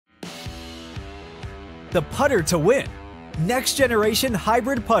The putter to win. Next generation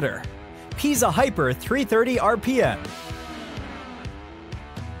hybrid putter. Pisa Hyper 330 RPM.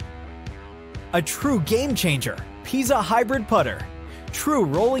 A true game changer. Pisa hybrid putter. True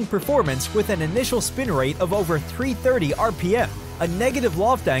rolling performance with an initial spin rate of over 330 RPM. A negative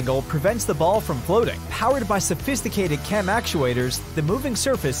loft angle prevents the ball from floating. Powered by sophisticated Cam Actuators, the moving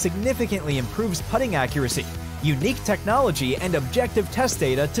surface significantly improves putting accuracy. Unique technology and objective test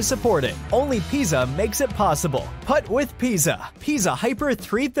data to support it. Only Pisa makes it possible. Putt with Pisa. Pisa Hyper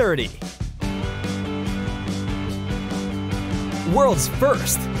 330. World's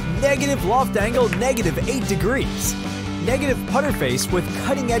first negative loft angle -8 degrees. Negative putter face with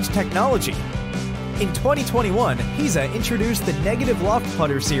cutting-edge technology. In 2021, Pisa introduced the Negative Loft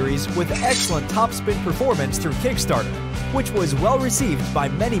Putter series with excellent topspin performance through Kickstarter, which was well received by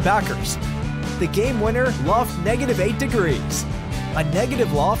many backers. The game winner, Loft -8 degrees. A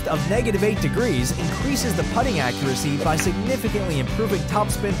negative loft of -8 degrees increases the putting accuracy by significantly improving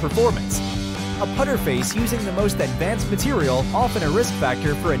topspin performance. A putter face using the most advanced material, often a risk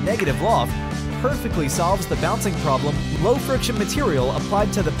factor for a negative loft, perfectly solves the bouncing problem. Low friction material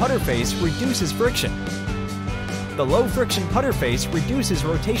applied to the putter face reduces friction. The low friction putter face reduces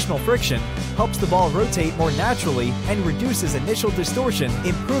rotational friction, helps the ball rotate more naturally, and reduces initial distortion,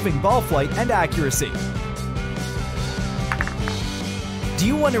 improving ball flight and accuracy. Do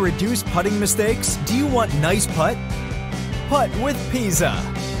you want to reduce putting mistakes? Do you want nice putt? Putt with Pisa.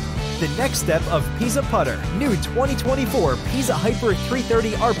 The next step of Pisa Putter. New 2024 Pisa Hyper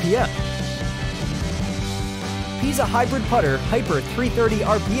 330 RPM. Pisa Hybrid Putter Hyper 330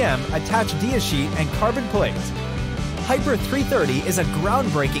 RPM attached dia sheet and carbon plate. Hyper 330 is a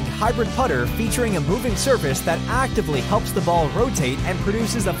groundbreaking hybrid putter featuring a moving surface that actively helps the ball rotate and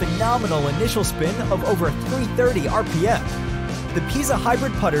produces a phenomenal initial spin of over 330 RPM. The Pisa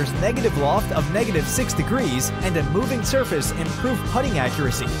Hybrid Putter's negative loft of -6 degrees and a moving surface improve putting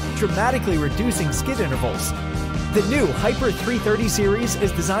accuracy, dramatically reducing skid intervals. The new Hyper 330 series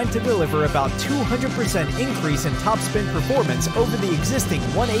is designed to deliver about 200% increase in topspin performance over the existing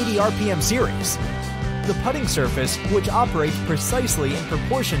 180 RPM series. The putting surface, which operates precisely in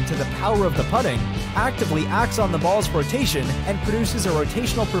proportion to the power of the putting, actively acts on the ball's rotation and produces a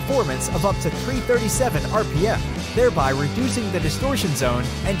rotational performance of up to 337 RPM, thereby reducing the distortion zone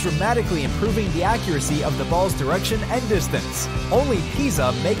and dramatically improving the accuracy of the ball's direction and distance. Only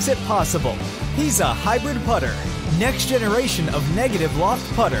Pisa makes it possible. Pisa Hybrid Putter. Next generation of negative loft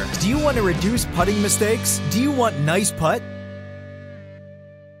putter. Do you want to reduce putting mistakes? Do you want nice putt?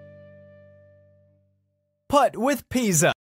 Putt with Pisa.